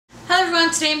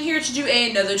everyone, today I'm here to do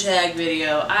another tag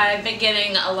video. I've been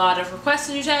getting a lot of requests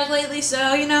to do tags lately,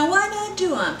 so you know, why not do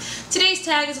them? Today's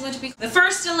tag is going to be the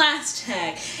first and last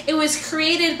tag. It was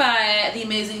created by the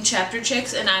amazing Chapter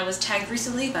Chicks, and I was tagged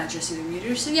recently by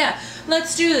Jessethereader, so yeah,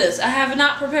 let's do this. I have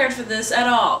not prepared for this at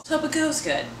all. Hope it goes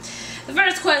good. The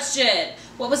first question: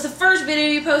 what was the first video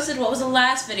you posted? What was the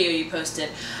last video you posted?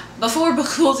 Before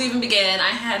Bookables even began, I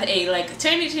had a like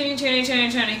tiny beauty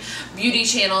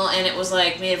channel, and it was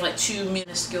like made of like 2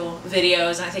 minuscule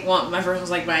videos. And I think my first was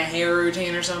like my hair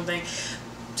routine or something.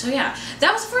 So yeah,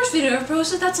 that was the first video I ever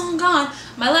posted. That's long gone.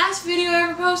 My last video I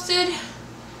ever posted,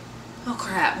 oh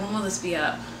crap, when will this be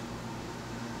up?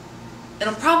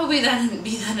 It'll probably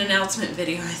be that announcement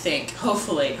video, I think.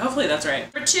 Hopefully that's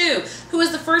right. Number 2, who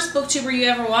was the first booktuber you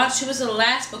ever watched? Who was the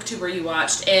last booktuber you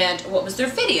watched? And what was their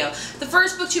video? The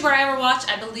first booktuber I ever watched,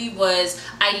 I believe, was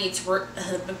I Eats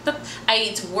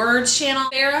Words channel.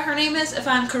 Sarah, her name is, if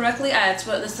I'm correctly. That's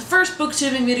the first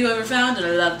booktubing video I ever found, and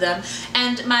I love them.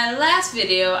 And my last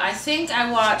video, I think I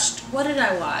watched, what did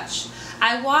I watch?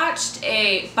 I watched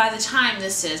by the time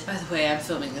this is, by the way, I'm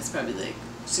filming this probably like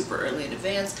super early in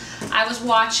advance. I was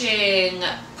watching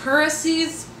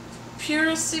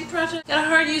PerusseProject. Got a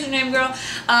hard username, girl.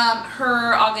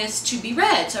 Her August to be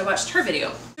read, so I watched her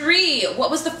video. 3, what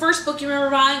was the first book you remember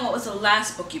buying? What was the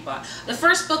last book you bought? The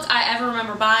first book I ever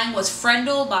remember buying was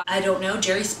Friendle by, I don't know,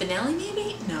 Jerry Spinelli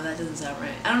maybe? No, that doesn't sound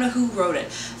right. I don't know who wrote it.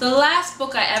 The last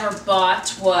book I ever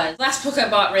bought was, last book I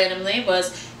bought randomly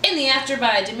was In the After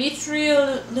by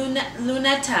Demetrio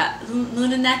Lunetta.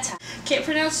 Can't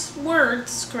pronounce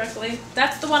words correctly.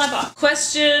 That's the one I bought.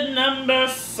 Question number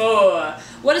 4.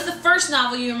 What is the first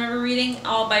novel you remember reading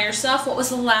all by yourself? What was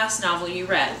the last novel you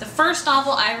read? The first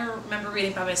novel I remember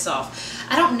reading by myself,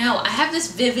 I don't know. I have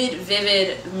this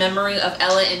vivid memory of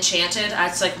Ella Enchanted.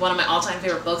 It's like one of my all-time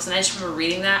favorite books, and I just remember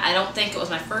reading that. I don't think it was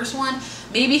my first one.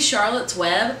 Maybe Charlotte's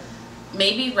Web.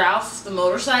 Maybe Ralph the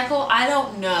Motorcycle. I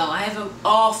don't know. I have an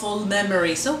awful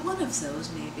memory, so one of those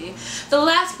maybe. The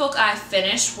last book I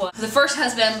finished was The First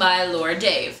Husband by Laura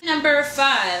Dave. Number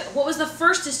 5. What was the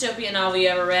first dystopian novel you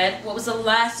ever read? What was the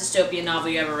last dystopian novel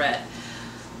you ever read?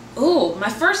 Ooh, my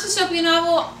first dystopian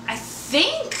novel, I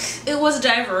think it was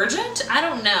Divergent. I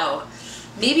don't know.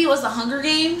 Maybe it was The Hunger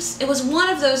Games. It was one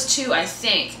of those two, I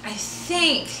think. I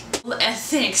think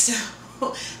so.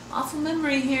 Awful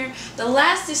memory here. The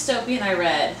last dystopian I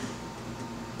read.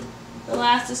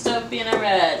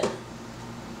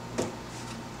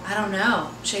 I don't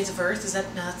know. Shades of Earth? Is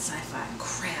that? No, that's sci-fi.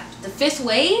 Crap. The Fifth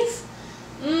Wave?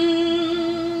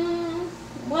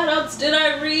 What else did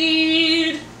I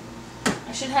read?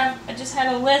 I just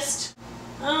had a list.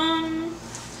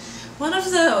 One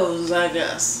of those, I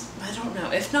guess. I don't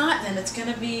know. If not, then it's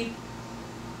gonna be,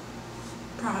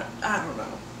 I don't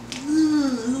know.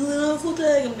 Awful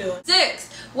tag I'm doing. 6.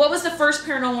 What was the first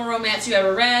paranormal romance you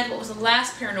ever read? What was the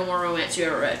last paranormal romance you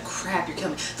ever read? Crap, you're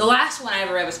killing me. The last one I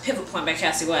ever read was Pivot Point by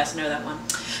Cassie West. I know that one.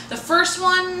 The first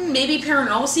one, maybe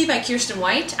Paranormalcy by Kirsten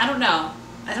White. I don't know.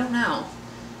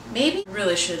 Maybe. I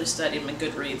really should have studied my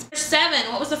Goodreads. 7.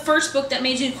 What was the first book that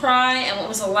made you cry, and what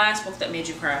was the last book that made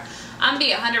you cry? I'm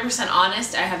being 100%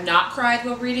 honest. I have not cried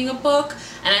while reading a book,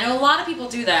 and I know a lot of people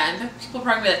do that, and people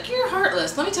probably be like, you're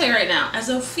heartless. Let me tell you right now, as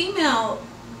a female,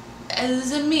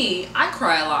 as in me, I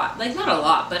cry a lot. Like, not a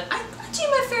lot, but I do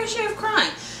my fair share of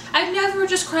crying. I've never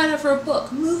just cried over a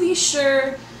book. Movies,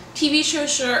 sure. TV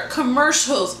shows, sure.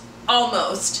 Commercials,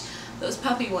 almost. Those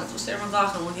puppy ones with Sarah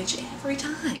McLachlan will get you every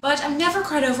time. But I've never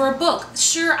cried over a book.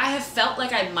 Sure, I have felt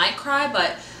like I might cry,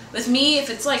 but with me, if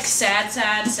it's like sad,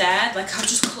 like I'll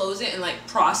just close it and like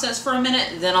process for a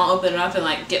minute, and then I'll open it up and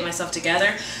like get myself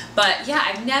together. But yeah,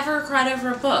 I've never cried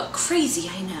over a book. Crazy,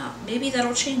 I know. Maybe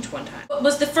that'll change one time. What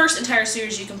was the first entire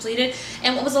series you completed,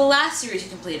 and what was the last series you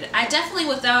completed? I definitely,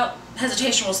 without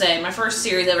hesitation, will say my first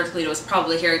series I ever completed was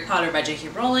probably Harry Potter by J.K.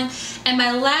 Rowling, and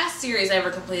my last series I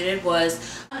ever completed was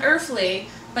Unearthly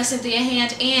by Cynthia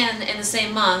Hand, and in the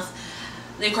same month,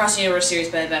 the Across the Universe series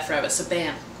by Beth Rabbit. So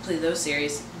bam, completed those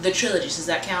series. The trilogies, does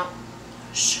that count?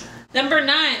 Sure. Number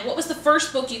 9, what was the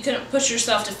first book you couldn't push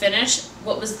yourself to finish?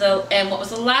 What was the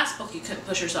last book you couldn't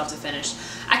push yourself to finish?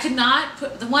 I could not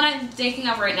put, the one I'm thinking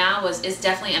of right now is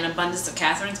definitely An Abundance of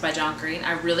Catherines by John Green.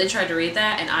 I really tried to read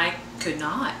that, and I could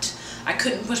not. I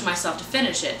couldn't push myself to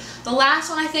finish it. The last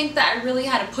one I think that I really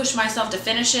had to push myself to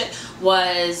finish it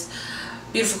was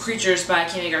Beautiful Creatures by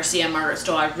Kimmy Garcia and Margaret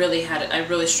Stoll. I really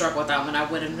struggled with that one. I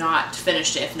would have not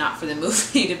finished it if not for the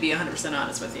movie, to be 100%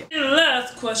 honest with you. The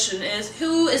last question is,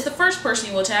 who is the first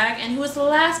person you will tag, and who is the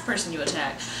last person you will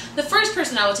tag? The first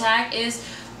person I will tag is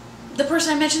the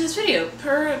person I mentioned in this video,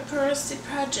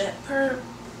 PerusseProject.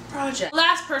 PerusseProject.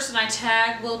 Last person I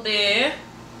tag will be,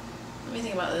 let me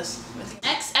think about this.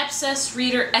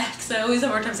 xobsessedreaderx. I always have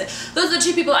a hard time saying. Those are the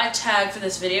two people I tagged for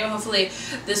this video. Hopefully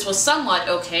this was somewhat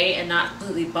okay and not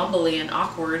completely bumbly and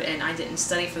awkward, and I didn't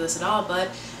study for this at all, but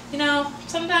you know,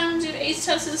 sometimes you ace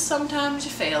tests, sometimes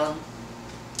you fail them.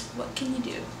 What can you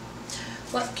do?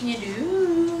 What can you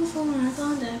do for a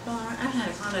Klondike bar? I haven't had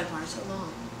a Klondike bar in so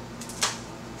long.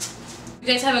 You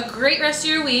guys have a great rest of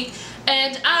your week,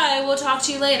 and I will talk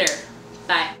to you later.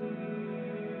 Bye.